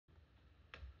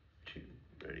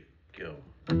Ready, go.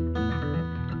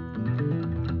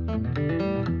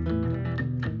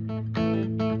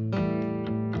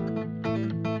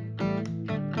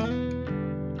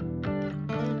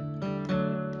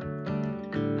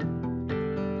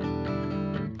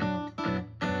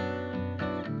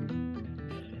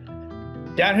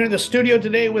 Down here in the studio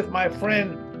today with my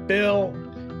friend Bill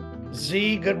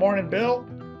Z. Good morning, Bill.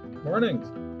 Morning.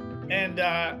 And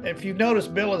if you've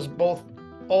noticed, Bill is both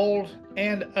old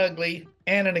and ugly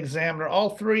and an examiner. All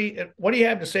three. What do you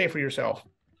have to say for yourself?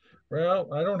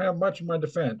 Well, I don't have much in my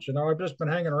defense. I've just been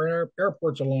hanging around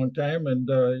airports a long time, and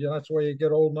that's the way you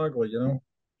get old and ugly.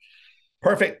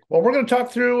 Perfect. Well, we're going to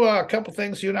talk through a couple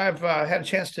things. You and I have had a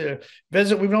chance to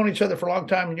visit. We've known each other for a long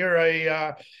time, and you're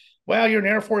an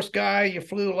Air Force guy. You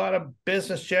flew a lot of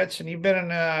business jets, and you've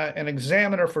been an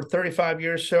examiner for 35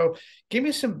 years. So, give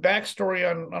me some backstory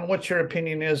on what your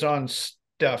opinion is on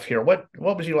stuff here. What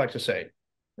would you like to say?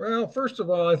 Well, first of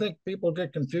all, I think people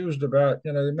get confused about,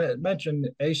 they mention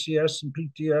ACS and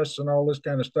PTS and all this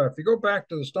kind of stuff. You go back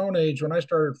to the Stone Age when I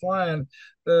started flying,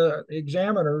 the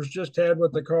examiners just had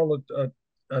what they call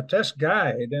a test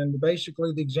guide. And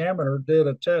basically, the examiner did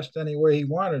a test any way he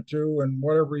wanted to and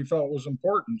whatever he felt was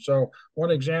important. So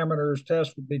one examiner's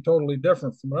test would be totally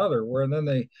different from another, where then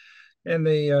they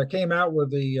came out with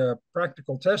the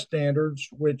practical test standards,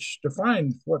 which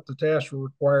defined what the tasks were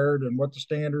required and what the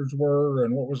standards were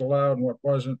and what was allowed and what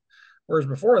wasn't. Whereas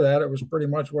before that, it was pretty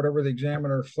much whatever the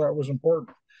examiner thought was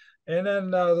important. And then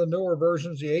the newer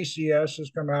versions, the ACS, has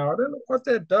come out. And what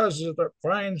that does is it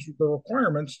defines the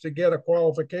requirements to get a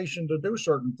qualification to do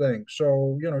certain things.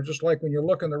 So, just like when you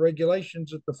look in the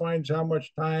regulations, it defines how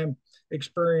much time,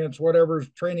 experience, whatever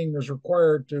training is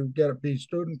required to get a be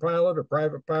student pilot or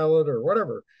private pilot or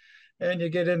whatever. And you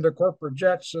get into corporate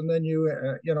jets, and then you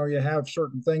have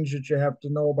certain things that you have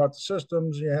to know about the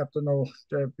systems. You have to know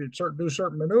to do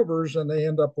certain maneuvers, and they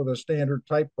end up with a standard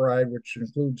type ride, which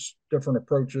includes different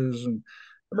approaches and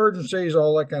emergencies,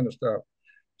 all that kind of stuff.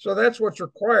 So that's what's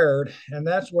required, and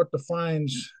that's what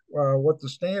defines what the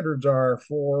standards are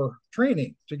for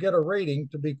training to get a rating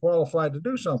to be qualified to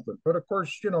do something. But of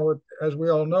course, as we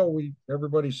all know, we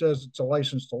everybody says it's a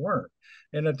license to learn,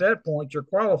 and at that point, you're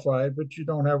qualified, but you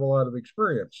don't have a lot of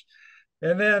experience.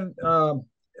 And then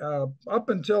up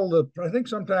until I think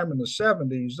sometime in the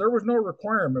 70s, there was no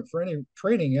requirement for any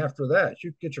training after that.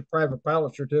 You could get your private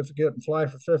pilot certificate and fly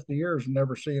for 50 years and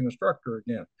never see an instructor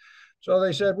again. So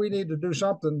they said we need to do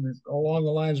something along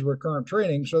the lines of recurrent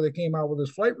training. So they came out with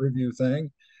this flight review thing.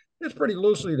 It's pretty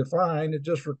loosely defined. It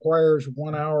just requires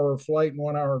 1 hour of flight and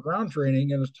 1 hour ground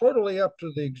training, and it's totally up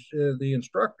to the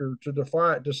instructor to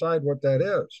decide what that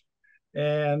is,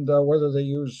 and whether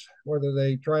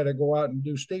they try to go out and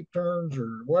do steep turns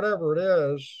or whatever it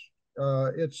is.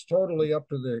 It's totally up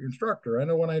to the instructor. I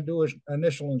know when I do an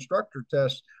initial instructor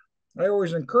test, I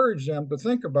always encourage them to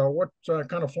think about what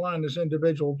kind of flying this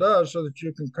individual does so that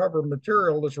you can cover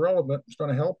material that's relevant. It's going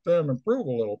to help them improve a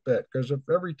little bit. Because if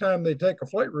every time they take a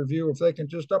flight review, if they can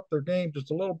just up their game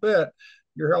just a little bit,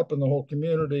 you're helping the whole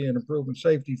community and improving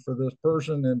safety for this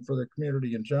person and for the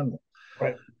community in general.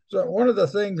 Right. So one of the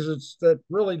things that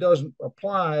really doesn't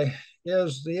apply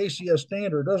is the ACS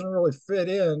standard doesn't really fit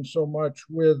in so much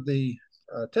with the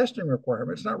testing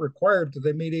requirement. It's not required that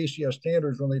they meet ACS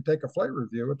standards when they take a flight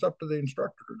review. It's up to the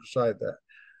instructor to decide that.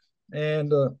 And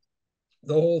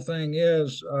the whole thing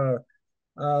is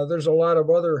there's a lot of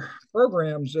other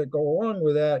programs that go along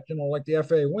with that, like the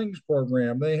FAA Wings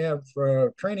program. They have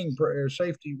training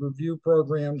safety review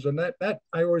programs, and that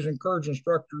I always encourage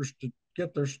instructors to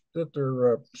get their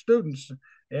students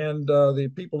and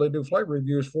the people they do flight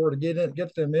reviews for to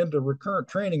get them into recurrent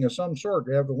training of some sort.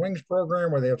 They have the Wings program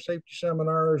where they have safety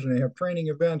seminars and they have training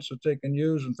events that they can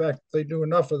use. In fact, if they do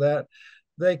enough of that,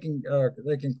 they can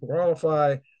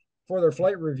qualify for their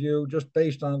flight review just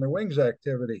based on their wings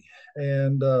activity.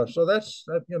 And so that's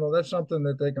something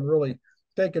that they can really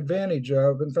take advantage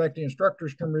of. In fact, the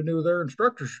instructors can renew their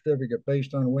instructor certificate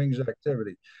based on wings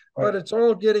activity. Right. But it's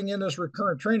all getting in this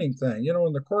recurrent training thing.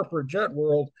 In the corporate jet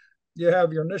world, you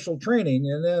have your initial training,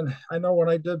 and then I know when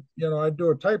I do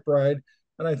a type ride,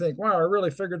 and I think, wow, I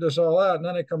really figured this all out. And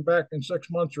then I come back in 6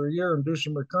 months or a year and do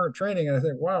some recurrent training, and I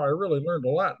think, wow, I really learned a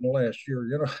lot in the last year.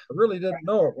 I really didn't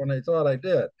know it when I thought I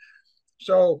did.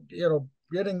 So,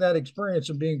 getting that experience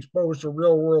and being exposed to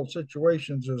real world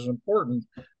situations is important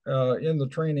in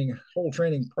the whole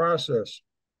training process.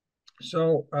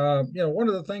 So, one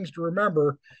of the things to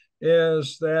remember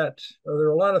is that there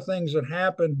are a lot of things that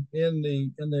happen in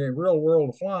the real world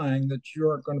of flying that you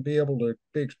aren't going to be able to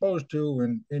be exposed to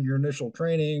in your initial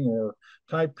training or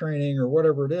type training or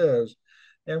whatever it is.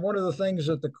 And one of the things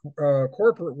that the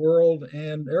corporate world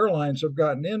and airlines have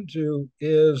gotten into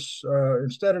is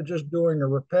instead of just doing a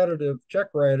repetitive check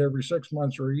ride every 6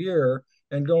 months or a year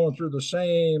and going through the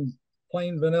same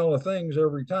plain vanilla things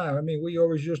every time. I mean, we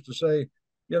always used to say,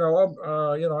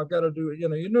 I've got to do, you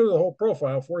knew the whole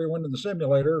profile before you went in the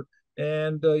simulator,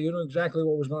 and you knew exactly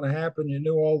what was going to happen. You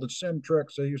knew all the sim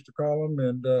tricks, they used to call them,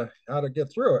 and how to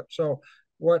get through it. So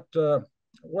what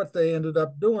what they ended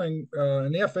up doing,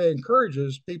 and the FAA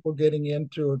encourages people getting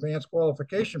into advanced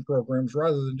qualification programs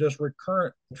rather than just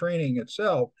recurrent training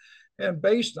itself. And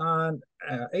based on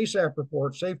ASAP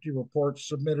reports, safety reports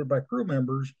submitted by crew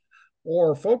members,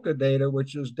 or FOCA data,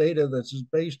 which is data that's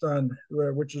based on,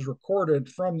 which is recorded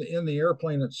in the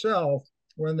airplane itself,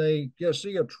 when they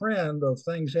see a trend of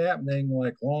things happening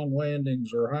like long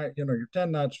landings or high, you're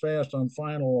 10 knots fast on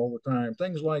final all the time,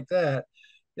 things like that,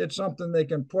 it's something they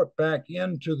can put back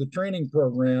into the training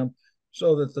program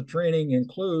so that the training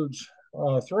includes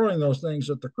throwing those things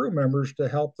at the crew members to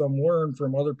help them learn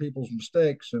from other people's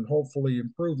mistakes and hopefully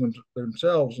improve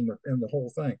themselves in the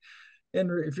whole thing. And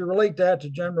if you relate that to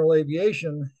general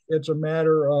aviation, it's a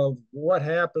matter of what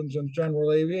happens in the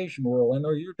general aviation world. I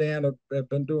know you, Dan, have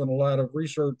been doing a lot of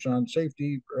research on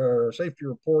safety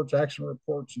reports, accident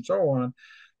reports, and so on.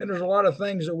 And there's a lot of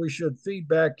things that we should feed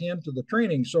back into the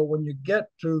training. So when you get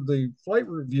to the flight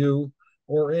review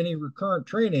or any recurrent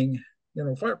training,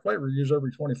 flight reviews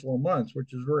every 24 months,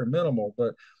 which is very minimal,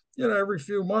 but every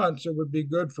few months, it would be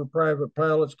good for private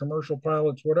pilots, commercial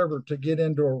pilots, whatever, to get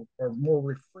into a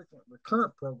more frequent,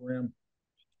 recurrent program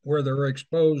where they're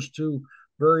exposed to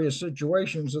various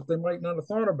situations that they might not have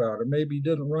thought about or maybe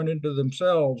didn't run into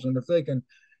themselves. And if they can,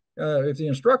 if the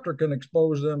instructor can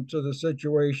expose them to the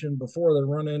situation before they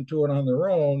run into it on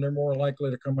their own, they're more likely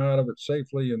to come out of it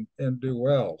safely and do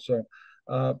well. So,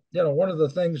 one of the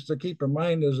things to keep in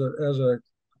mind as a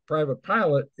private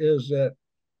pilot is that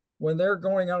when they're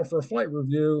going out for a flight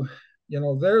review,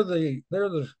 they're the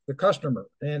customer,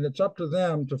 and it's up to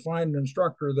them to find an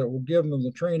instructor that will give them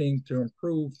the training to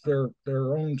improve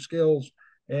their own skills,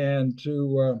 and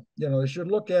to they should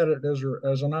look at it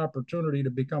as an opportunity to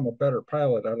become a better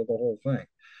pilot out of the whole thing.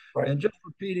 Right. And just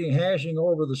hashing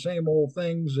over the same old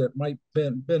things that might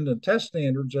been the test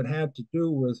standards that had to do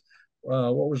with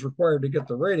what was required to get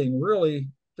the rating really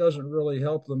doesn't really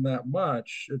help them that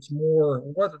much. It's more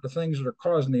what are the things that are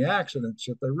causing the accidents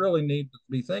that they really need to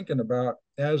be thinking about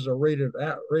as a rated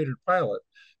pilot,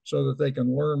 so that they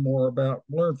can learn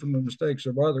from the mistakes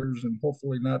of others and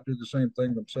hopefully not do the same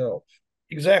thing themselves.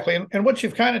 Exactly. And what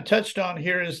you've kind of touched on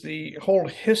here is the whole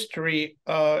history,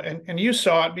 and you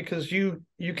saw it because you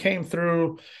came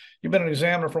through, you've been an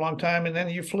examiner for a long time, and then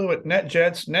you flew at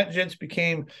NetJets. NetJets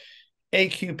became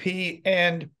AQP,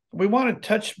 and we want to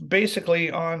touch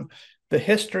basically on the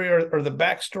history or the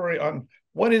backstory on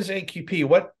what is AQP,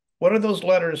 what do those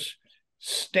letters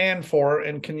stand for,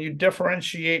 and can you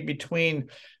differentiate between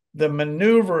the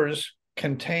maneuvers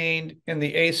contained in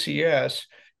the ACS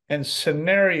and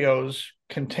scenarios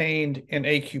contained in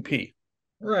AQP?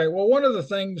 Right. Well, one of the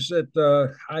things that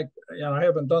I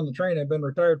haven't done the training. I've been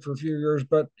retired for a few years,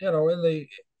 but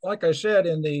like I said,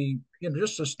 in the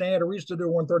just the standard, we used to do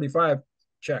 135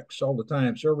 checks all the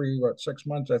time. So every 6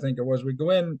 months, I think it was, we go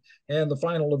in, and the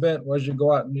final event was you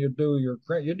go out and you do your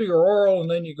oral, and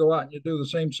then you go out and you do the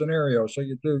same scenario. So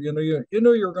you do, you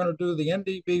know you're going to do the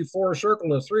NDB 4 circle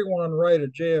to 3-1 right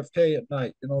at JFK at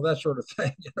night, that sort of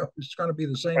thing. It's going to be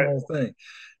the same Right. old thing.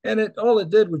 And all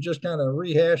it did was just kind of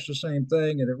rehash the same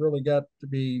thing, and it really got to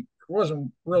be, it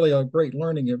wasn't really a great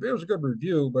learning event. It was a good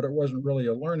review, but it wasn't really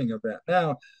a learning event.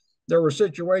 Now, there were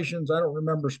situations, I don't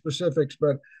remember specifics,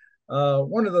 but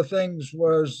one of the things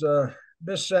was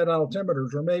misset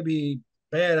altimeters, or maybe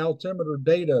bad altimeter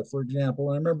data, for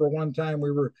example. And I remember one time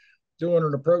we were doing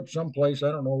an approach someplace,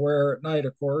 I don't know where, at night,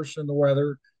 of course, in the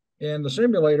weather, in the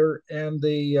simulator, and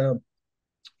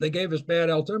they gave us bad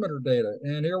altimeter data.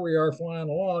 And here we are flying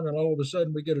along, and all of a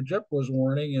sudden we get a jet whiz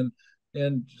warning.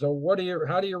 And so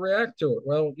how do you react to it?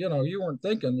 Well, you weren't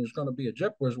thinking there's going to be a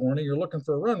jet whiz warning. You're looking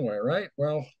for a runway, right?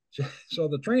 Well, so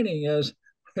the training is,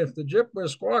 if the jet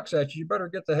whiz squawks at you, you better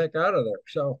get the heck out of there.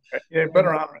 So, Yeah,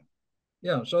 better on it.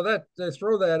 yeah, so that they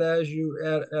throw that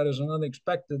as an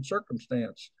unexpected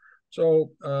circumstance.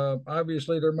 So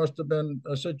obviously there must have been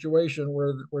a situation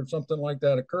where something like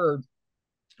that occurred.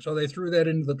 So they threw that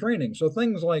into the training. So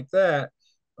things like that,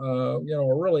 are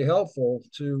really helpful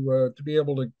to be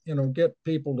able to get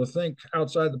people to think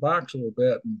outside the box a little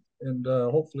bit, and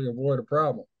hopefully avoid a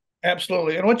problem.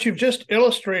 Absolutely. And what you've just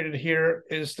illustrated here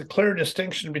is the clear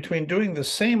distinction between doing the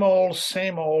same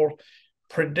old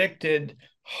predicted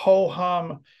ho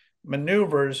hum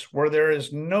maneuvers where there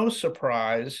is no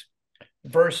surprise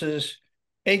versus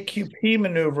AQP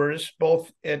maneuvers,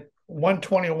 both at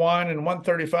 121 and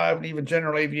 135, and even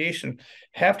general aviation,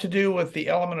 have to do with the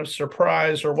element of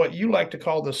surprise, or what you like to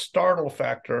call the startle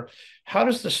factor. How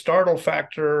does the startle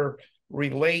factor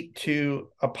relate to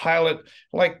a pilot?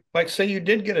 Like say you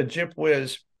did get a jip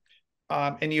whiz,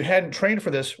 and you hadn't trained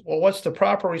for this. Well, what's the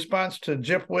proper response to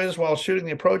jip whiz while shooting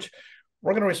the approach?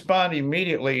 We're going to respond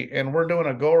immediately, and we're doing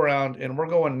a go around, and we're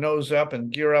going nose up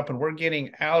and gear up, and we're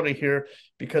getting out of here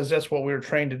because that's what we were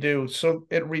trained to do. So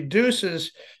it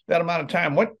reduces that amount of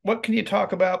time. What can you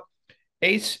talk about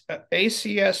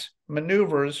ACS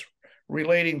maneuvers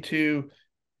relating to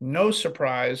no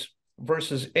surprise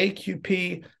versus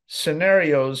AQP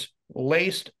scenarios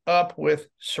laced up with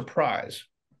surprise?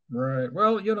 Right.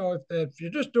 Well, if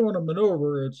you're just doing a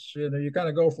maneuver, it's, you kind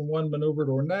of go from one maneuver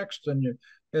to the next, and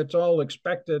it's all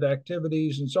expected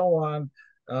activities and so on.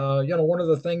 One of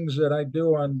the things that I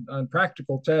do on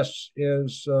practical tests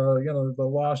is, the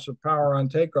loss of power on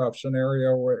takeoff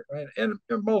scenario. And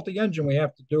multi-engine, we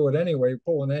have to do it anyway.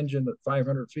 Pull an engine at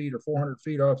 500 feet or 400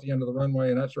 feet off the end of the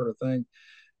runway and that sort of thing.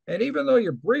 And even though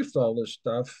you're briefed all this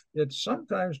stuff, it's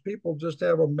sometimes people just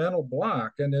have a mental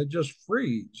block and they just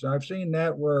freeze. I've seen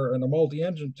that where in a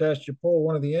multi-engine test, you pull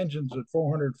one of the engines at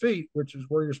 400 feet, which is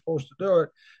where you're supposed to do it,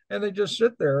 and they just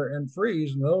sit there and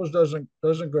freeze, and those doesn't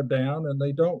go down, and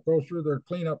they don't go through their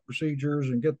cleanup procedures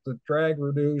and get the drag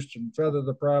reduced and feather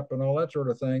the prop and all that sort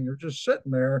of thing. They're just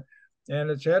sitting there,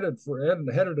 and it's headed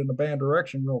in a bad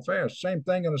direction real fast. Same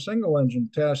thing in a single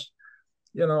engine test.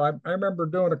 I remember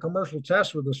doing a commercial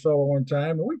test with this fellow one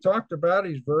time, and we talked about,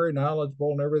 he's very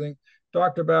knowledgeable and everything.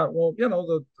 Talked about, well,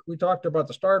 we talked about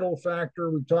the startle factor.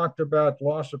 We talked about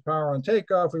loss of power on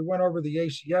takeoff. We went over the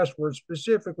ACS, where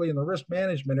specifically in the risk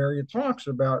management area talks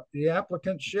about the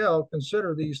applicant shall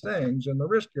consider these things in the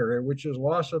risk area, which is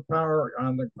loss of power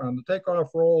on the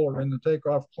takeoff roll or in the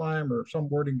takeoff climb or some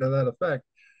wording to that effect.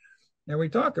 And we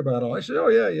talk about all. I said, "Oh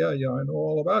yeah, yeah, yeah, I know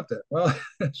all about that." Well,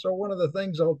 so one of the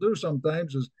things I'll do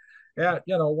sometimes is,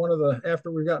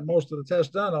 after we've got most of the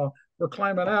test done, we're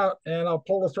climbing out and I'll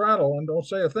pull the throttle and don't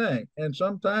say a thing. And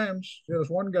sometimes, this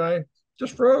one guy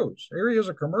just froze. Here he is,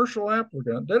 a commercial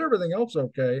applicant, did everything else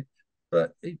okay,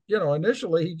 but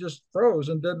initially he just froze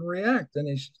and didn't react. And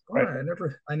he's, "Oh, Right.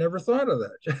 I never thought of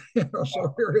that."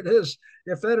 So here it is.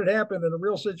 If that had happened in a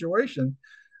real situation.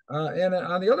 And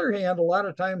on the other hand, a lot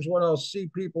of times what I'll see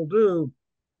people do,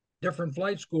 different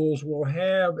flight schools will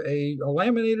have a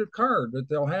laminated card that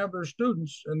they'll have their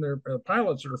students and their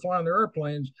pilots that are flying their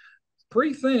airplanes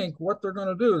pre-think what they're going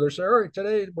to do. They say, "All right,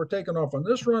 today we're taking off on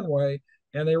this runway,"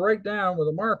 and they write down with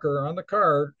a marker on the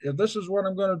card, "If this is what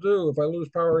I'm going to do, if I lose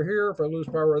power here, if I lose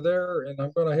power there, and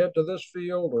I'm going to head to this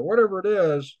field," or whatever it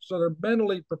is. So they're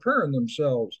mentally preparing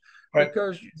themselves. Right.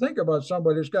 Because you think about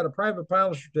somebody who's got a private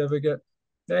pilot certificate,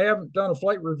 they haven't done a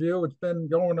flight review. It's been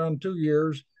going on 2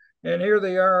 years. And here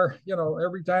they are,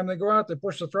 every time they go out, they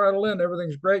push the throttle in,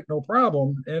 everything's great, no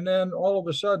problem. And then all of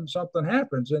a sudden something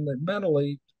happens and they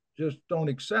mentally just don't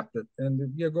accept it.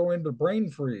 And you go into brain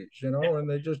freeze, and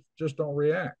they just don't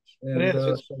react. It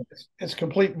And is. It's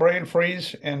complete brain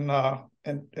freeze, and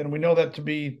we know that to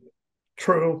be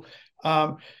true.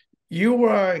 Um,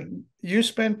 you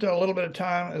spent a little bit of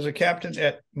time as a captain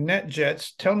at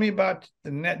NetJets. Tell me about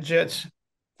the NetJets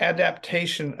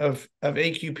adaptation of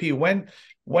AQP.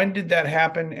 When did that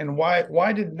happen, and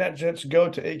why did NetJets go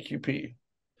to AQP?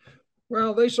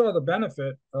 Well, they saw the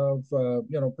benefit of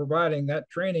providing that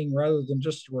training rather than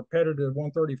just repetitive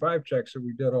 135 checks that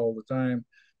we did all the time.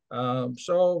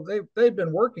 So they've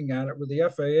been working on it with the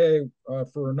FAA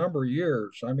for a number of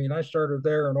years. I mean, I started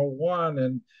there in '01,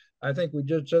 and I think we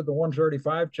just did the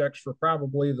 135 checks for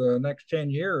probably the next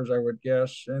 10 years, I would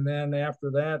guess. And then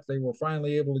after that, they were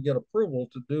finally able to get approval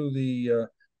to do the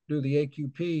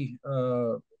AQP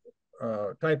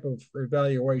type of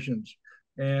evaluations.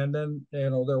 And then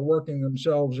they're working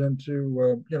themselves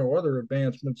into other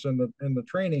advancements in the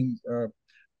training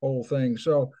whole thing.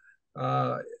 So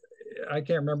I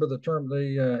can't remember the term,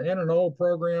 the N&O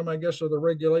program, I guess, are the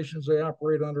regulations they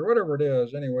operate under, whatever it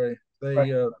is. Anyway, they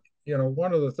Right.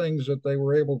 one of the things that they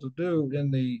were able to do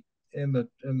in the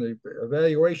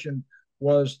evaluation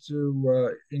was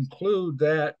to include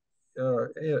that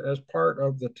as part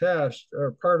of the test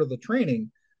or part of the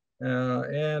training.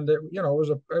 And it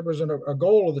was a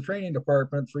goal of the training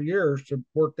department for years to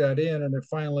work that in, and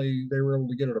finally they were able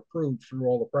to get it approved through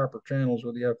all the proper channels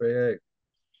with the FAA.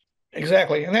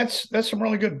 Exactly, and that's some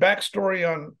really good backstory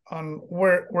on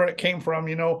where it came from.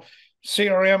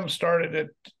 CRM started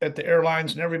at the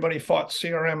airlines, and everybody fought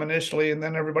CRM initially, and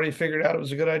then everybody figured out it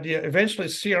was a good idea. Eventually,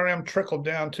 CRM trickled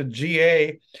down to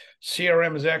GA.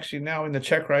 CRM is actually now in the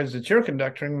check rides that you're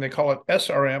conducting. They call it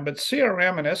SRM, but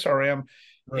CRM and SRM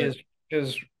Right. is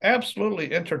is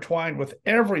absolutely intertwined with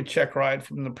every check ride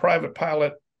from the private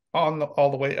pilot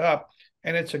all the way up,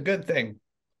 and it's a good thing.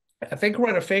 I think we're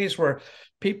at a phase where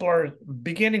people are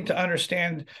beginning to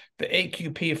understand the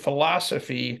AQP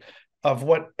philosophy of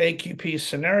what AQP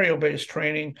scenario based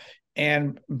training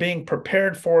and being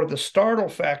prepared for the startle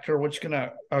factor, which is going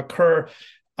to occur.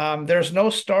 There's no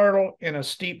startle in a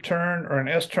steep turn or an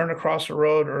S turn across the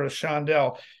road or a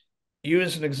chandelle. You,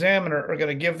 as an examiner, are going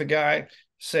to give the guy,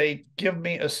 say, give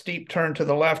me a steep turn to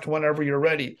the left whenever you're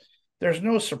ready. There's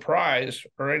no surprise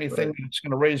or anything Right. that's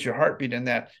going to raise your heartbeat in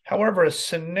that. However, a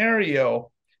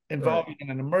scenario Right. involving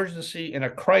an emergency in a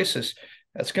crisis,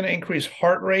 that's going to increase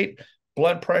heart rate,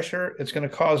 blood pressure. It's going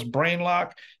to cause brain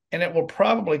lock, and it will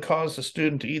probably cause the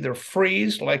student to either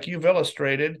freeze, like you've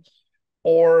illustrated,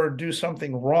 or do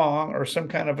something wrong or some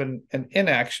kind of an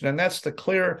inaction. And that's the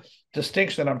clear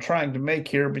distinction that I'm trying to make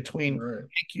here between Right.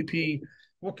 AQP.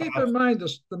 Well, keep in mind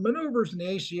this, the maneuvers in the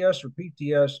ACS or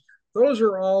PTS, those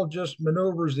are all just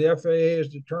maneuvers the FAA has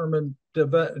determined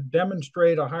to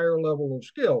demonstrate a higher level of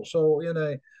skill. So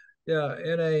in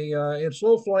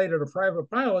slow flight at a private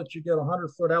pilot, you get a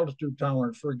 100-foot altitude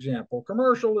tolerance, for example.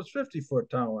 Commercial is 50-foot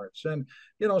tolerance, and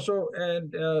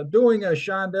doing a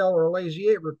chandelle or a lazy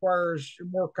eight requires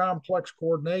more complex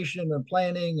coordination and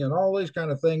planning and all these kind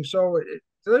of things. So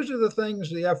those are the things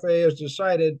the FAA has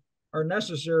decided are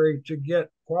necessary to get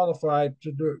qualified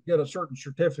to get a certain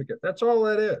certificate. That's all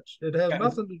that is. It has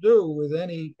nothing to do with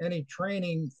any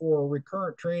training for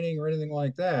recurrent training or anything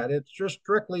like that. It's just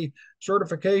strictly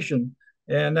certification,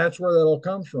 and that's where that'll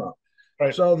come from.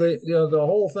 Right. So the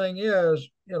whole thing is,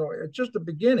 it's just a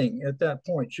beginning at that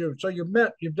point.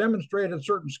 You've demonstrated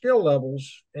certain skill levels,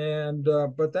 and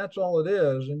but that's all it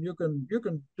is. And you can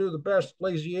do the best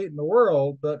lazy eight in the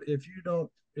world, but if you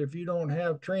don't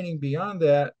have training beyond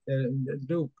that and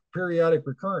do periodic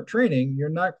recurrent training, you're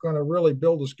not going to really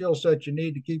build the skill set you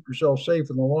need to keep yourself safe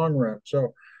in the long run.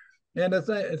 So, and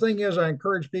the thing is, I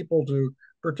encourage people to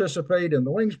participate in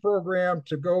the Wings program,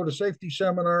 to go to safety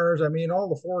seminars. I mean, all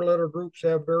the four-letter groups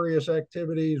have various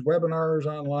activities, webinars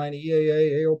online,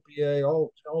 EAA, AOPA,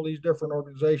 all these different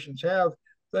organizations have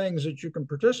things that you can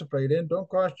participate in. Don't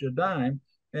cost you a dime,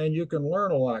 and you can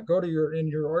learn a lot. Go to your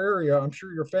area. I'm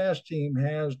sure your FAST team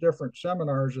has different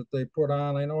seminars that they put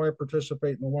on. I know I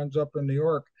participate in the ones up in New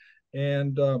York,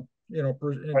 and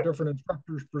Right. different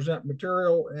instructors present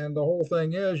material, and the whole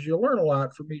thing is you learn a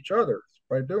lot from each other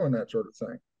by doing that sort of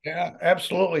thing. Yeah,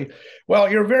 absolutely. Well,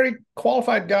 you're a very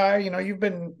qualified guy. You've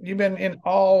been in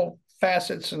all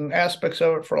facets and aspects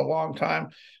of it for a long time.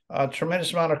 A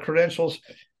tremendous amount of credentials.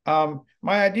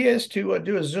 My idea is to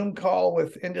do a Zoom call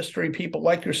with industry people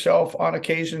like yourself on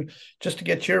occasion, just to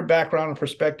get your background and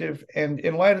perspective. And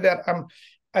in light of that,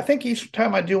 I think each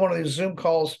time I do one of these Zoom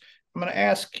calls, I'm going to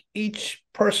ask each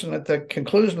person at the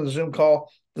conclusion of the Zoom call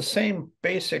the same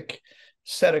basic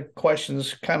set of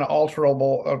questions, kind of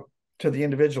alterable to the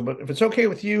individual. But if it's okay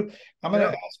with you,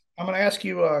 Yeah. I'm going to ask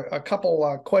you a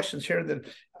couple questions here that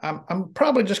I'm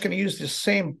probably just going to use the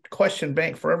same question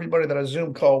bank for everybody that I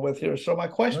Zoom call with here. So All my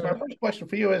right. first question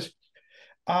for you is,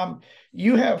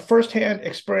 you have firsthand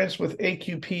experience with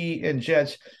AQP and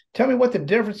jets. Tell me what the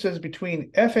difference is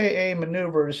between FAA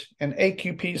maneuvers and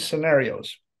AQP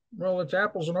scenarios. Well, it's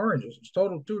apples and oranges. It's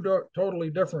totally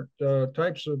different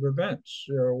types of events.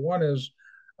 One is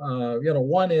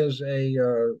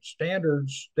a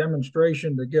standards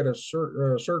demonstration to get a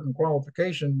certain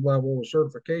qualification level, a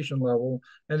certification level,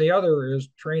 and the other is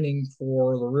training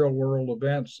for the real world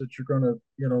events that you're going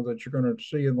to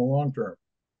see in the long term.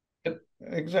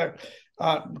 Exactly.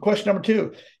 Question number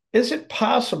two: is it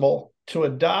possible to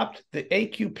adopt the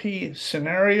AQP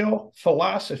scenario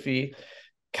philosophy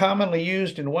commonly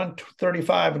used in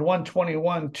 135 and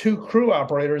 121 to crew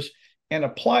operators and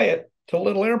apply it to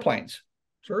little airplanes?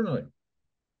 Certainly.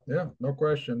 Yeah, no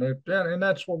question. And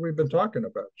that's what we've been talking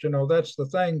about. That's the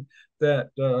thing that,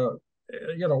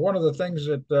 one of the things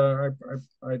that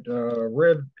I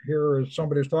read here is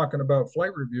somebody was talking about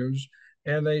flight reviews,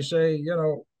 and they say,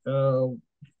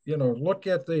 look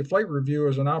at the flight review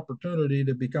as an opportunity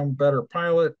to become a better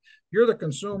pilot. You're the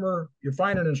consumer. You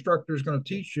find an instructor is going to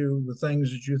teach you the things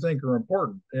that you think are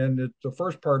important. And the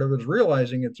first part of it is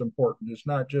realizing it's important. It's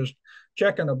not just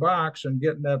checking a box and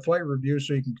getting that flight review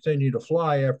so you can continue to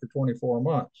fly after 24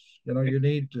 months. You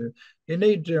need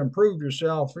to improve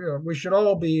yourself. We should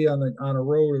all be on a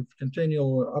road of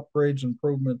continual upgrades,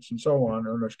 improvements, and so on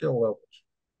our skill levels.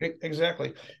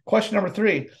 Exactly. Question number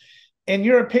three. In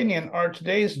your opinion, are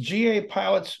today's GA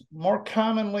pilots more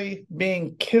commonly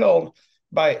being killed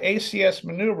by ACS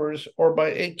maneuvers or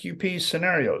by AQP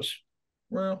scenarios?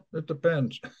 Well, it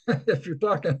depends. If you're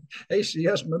talking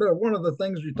ACS maneuver, one of the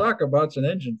things you talk about is an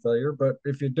engine failure. But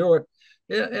if you do it,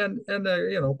 yeah, and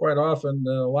quite often,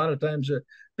 a lot of times,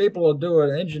 people will do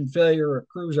an engine failure at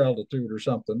cruise altitude or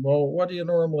something. Well, what do you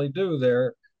normally do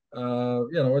there?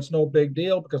 It's no big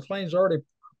deal because plane's already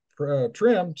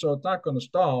trimmed, so it's not going to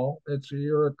stall. It's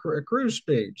your cruise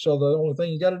speed. So the only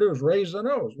thing you got to do is raise the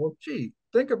nose. Well, gee,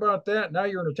 think about that. Now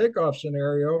you're in a takeoff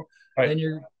scenario, Right.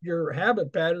 and your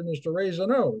habit pattern is to raise the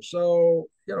nose. So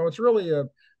it's really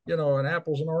an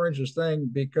apples and oranges thing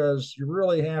because you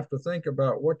really have to think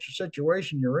about what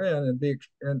situation you're in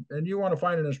and you want to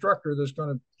find an instructor that's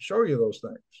going to show you those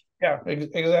things. Yeah,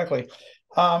 exactly.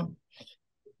 Um,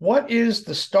 what is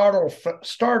the startle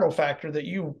factor that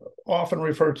you often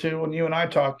refer to when you and I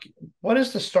talk? What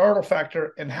is the startle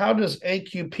factor, and how does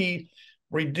AQP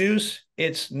reduce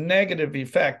its negative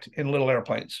effect in little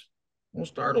airplanes? Well,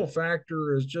 startle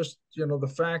factor is just,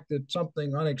 the fact that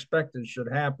something unexpected should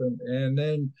happen. And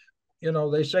then,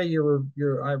 they say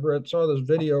saw this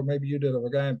video, maybe you did, of a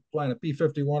guy flying a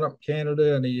P-51 up in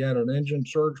Canada, and he had an engine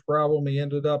surge problem. He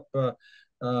ended up, uh,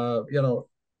 you know,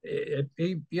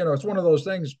 it's one of those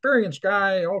things, experienced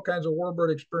guy, all kinds of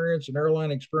warbird experience and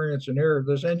airline experience. And here,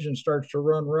 this engine starts to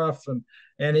run rough,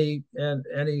 and he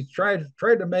tried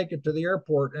to make it to the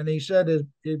airport, and he said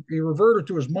he reverted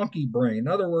to his monkey brain. In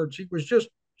other words, he was just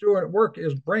doing work.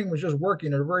 His brain was just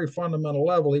working at a very fundamental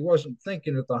level. He wasn't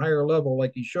thinking at the higher level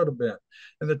like he should have been.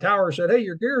 And the tower said, "Hey,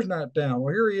 your gear's not down."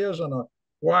 Well, here he is on a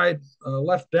wide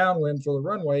left downwind for the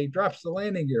runway. He drops the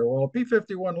landing gear. Well, a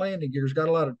P-51 landing gear's got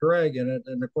a lot of drag in it,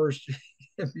 and of course,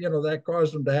 that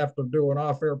caused him to have to do an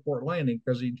off-airport landing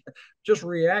because he just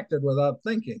reacted without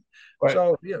thinking. Right.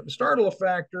 So, the startle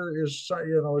factor is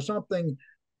something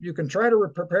you can try to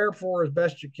prepare for as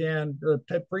best you can.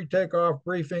 Pre-takeoff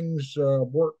briefings,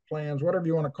 work plans, whatever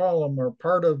you want to call them, are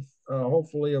part of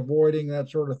hopefully avoiding that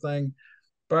sort of thing.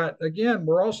 But again,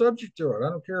 we're all subject to it. I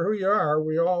don't care who you are.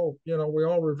 We all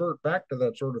revert back to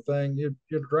that sort of thing.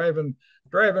 You're driving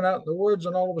out in the woods,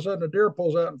 and all of a sudden a deer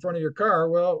pulls out in front of your car.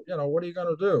 Well, what are you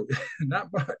going to do?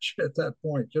 Not much at that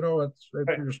point. If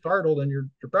Right. you're startled, and you're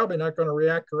probably not going to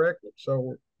react correctly.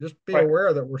 So just be Right.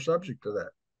 aware that we're subject to that.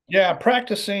 Yeah,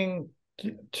 practicing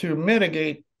to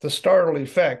mitigate the startle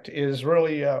effect is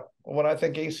really what I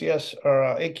think ACS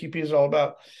or AQP is all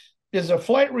about. Is a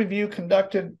flight review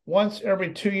conducted once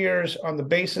every 2 years on the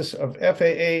basis of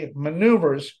FAA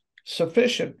maneuvers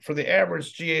sufficient for the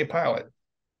average GA pilot?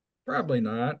 Probably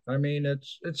not. I mean,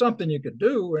 it's something you could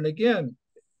do. And again,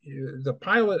 the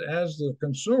pilot, as the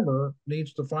consumer,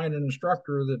 needs to find an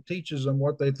instructor that teaches them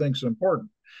what they think is important.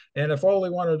 And if all they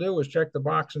want to do is check the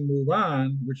box and move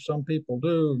on, which some people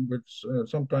do, which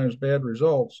sometimes bad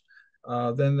results,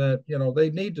 then they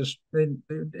need to.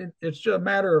 It's just a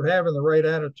matter of having the right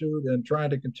attitude and trying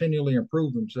to continually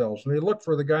improve themselves. And they look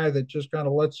for the guy that just kind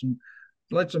of lets them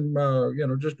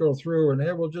just go through, and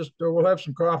hey, we'll have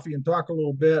some coffee and talk a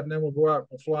little bit, and then we'll go out and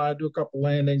we'll fly, do a couple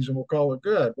landings, and we'll call it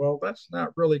good. Well, that's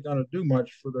not really going to do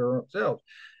much for their own selves.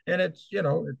 And it's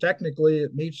technically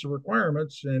it meets the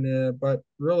requirements, and but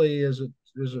really, is it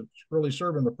really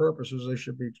serving the purposes they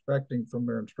should be expecting from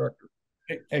their instructor?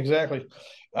 Exactly.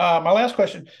 My last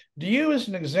question: do you, as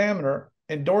an examiner,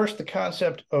 endorse the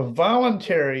concept of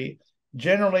voluntary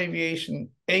general aviation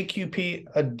AQP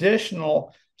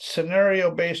additional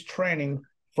scenario-based training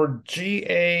for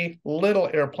GA little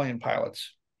airplane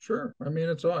pilots? Sure. I mean,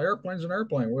 it's all airplane's an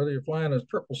airplane, whether you're flying a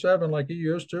 777 like you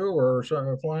used to, or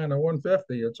flying a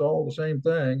 150. It's all the same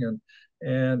thing,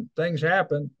 and things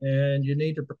happen, and you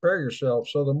need to prepare yourself.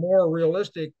 So the more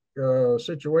realistic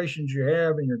situations you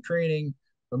have in your training,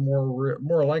 the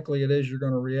more likely it is you're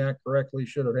going to react correctly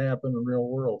should it happen in the real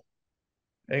world.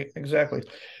 Exactly.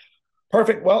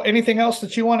 Perfect. Well, anything else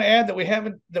that you want to add that we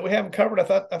haven't covered? I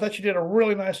thought you did a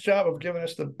really nice job of giving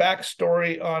us the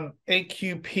backstory on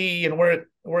AQP and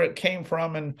where it came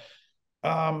from, and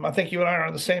I think you and I are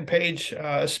on the same page,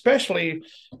 especially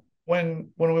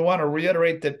when we want to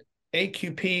reiterate that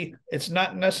AQP, it's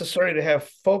not necessary to have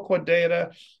FOQA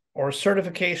data or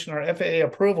certification or FAA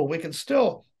approval. We can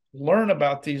still learn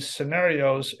about these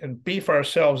scenarios and beef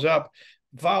ourselves up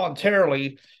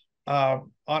voluntarily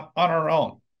on our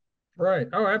own. Right.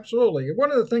 Oh, absolutely.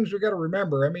 One of the things we got to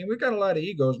remember, I mean, we got a lot of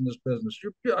egos in this business.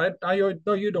 I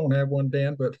know you don't have one,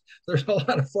 Dan, but there's a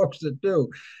lot of folks that do.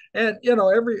 And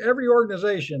every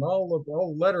organization, all the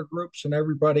letter groups and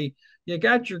everybody, you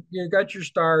got your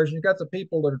stars, and you got the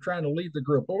people that are trying to lead the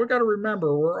group. But we got to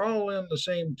remember, we're all in the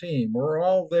same team. We're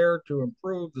all there to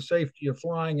improve the safety of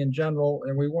flying in general,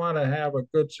 and we want to have a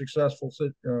good, successful,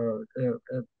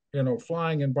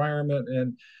 flying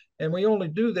environment. And we only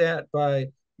do that by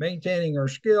maintaining our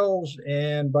skills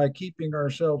and by keeping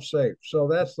ourselves safe. So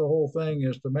that's the whole thing,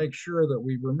 is to make sure that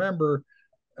we remember,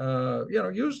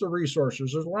 use the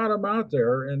resources. There's a lot of them out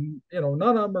there, and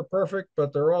none of them are perfect,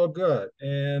 but they're all good.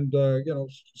 And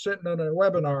sitting in a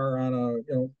webinar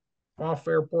on off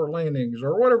airport landings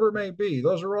or whatever it may be,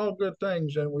 those are all good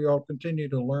things, and we all continue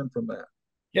to learn from that.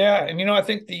 Yeah, and I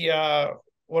think the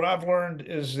what I've learned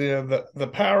is the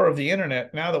power of the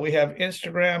internet. Now that we have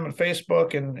Instagram and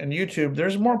Facebook and YouTube,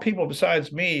 there's more people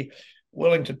besides me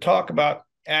willing to talk about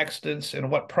accidents and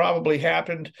what probably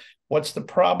happened, what's the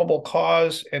probable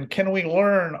cause, and can we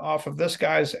learn off of this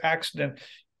guy's accident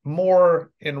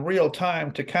more in real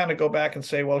time to kind of go back and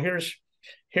say, well, here's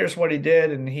what he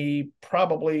did, and he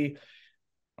probably,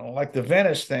 like the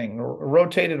Venice thing,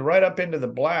 rotated right up into the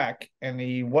black, and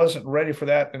he wasn't ready for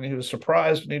that, and he was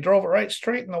surprised, and he drove it right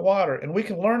straight in the water. And we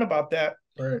can learn about that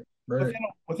Right, right.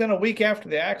 within a week after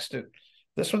the accident.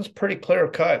 This one's pretty clear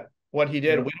cut what he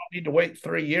did. Yeah. We don't need to wait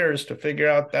 3 years to figure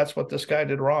out that's what this guy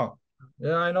did wrong.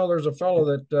 Yeah, I know there's a fellow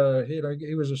that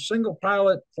he was a single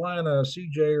pilot flying a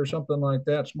CJ or something like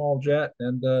that, small jet,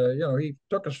 and he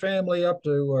took his family up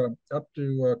to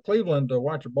Cleveland to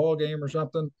watch a ball game or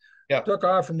something. Yeah, Took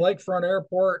off from Lakefront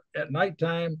Airport at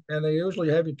nighttime, and they usually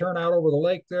have you turn out over the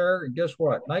lake there. And guess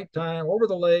what? Nighttime over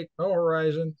the lake, no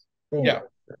horizon, boom. yeah,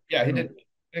 yeah. You He know, did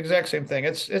the exact same thing.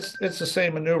 It's the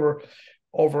same maneuver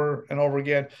over and over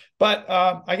again. But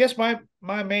I guess my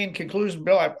main conclusion,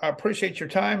 Bill, I appreciate your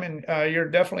time, and you're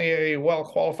definitely a well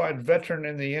qualified veteran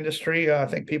in the industry. I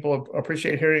think people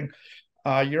appreciate hearing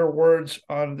your words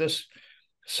on this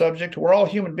subject. We're all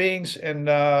human beings, and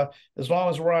as long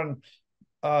as we're on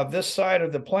this side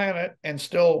of the planet and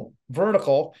still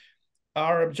vertical,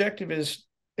 our objective is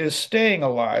staying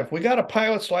alive. We got a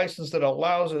pilot's license that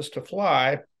allows us to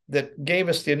fly, that gave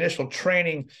us the initial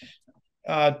training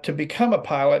to become a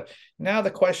pilot. Now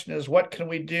the question is, what can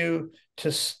we do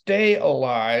to stay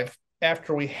alive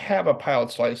after we have a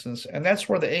pilot's license? And that's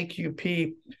where the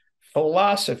AQP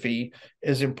philosophy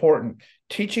is important.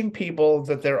 Teaching people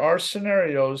that there are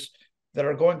scenarios that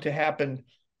are going to happen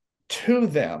to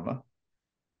them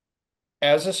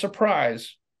as a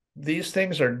surprise. These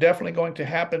things are definitely going to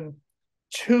happen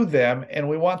to them, and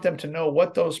we want them to know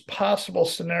what those possible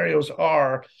scenarios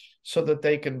are so that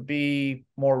they can be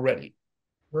more ready.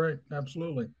 right,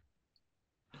 absolutely.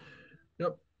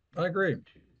 Yep, I agree.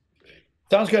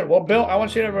 Sounds good. Well, Bill, I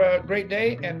want you to have a great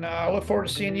day, and I look forward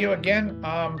to seeing you again.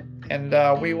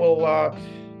 And we will,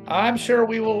 I'm sure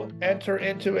we will enter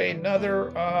into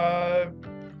another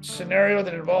scenario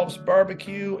that involves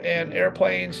barbecue and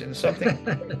airplanes and something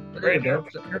There you great go.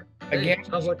 Hey, again.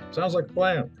 sounds like a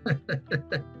plan.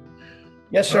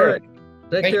 Yes, All sir. right.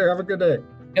 Take Thank, care. Have a good day.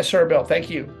 yes, sir, Bill. Thank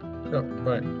you. Yep,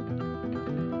 bye.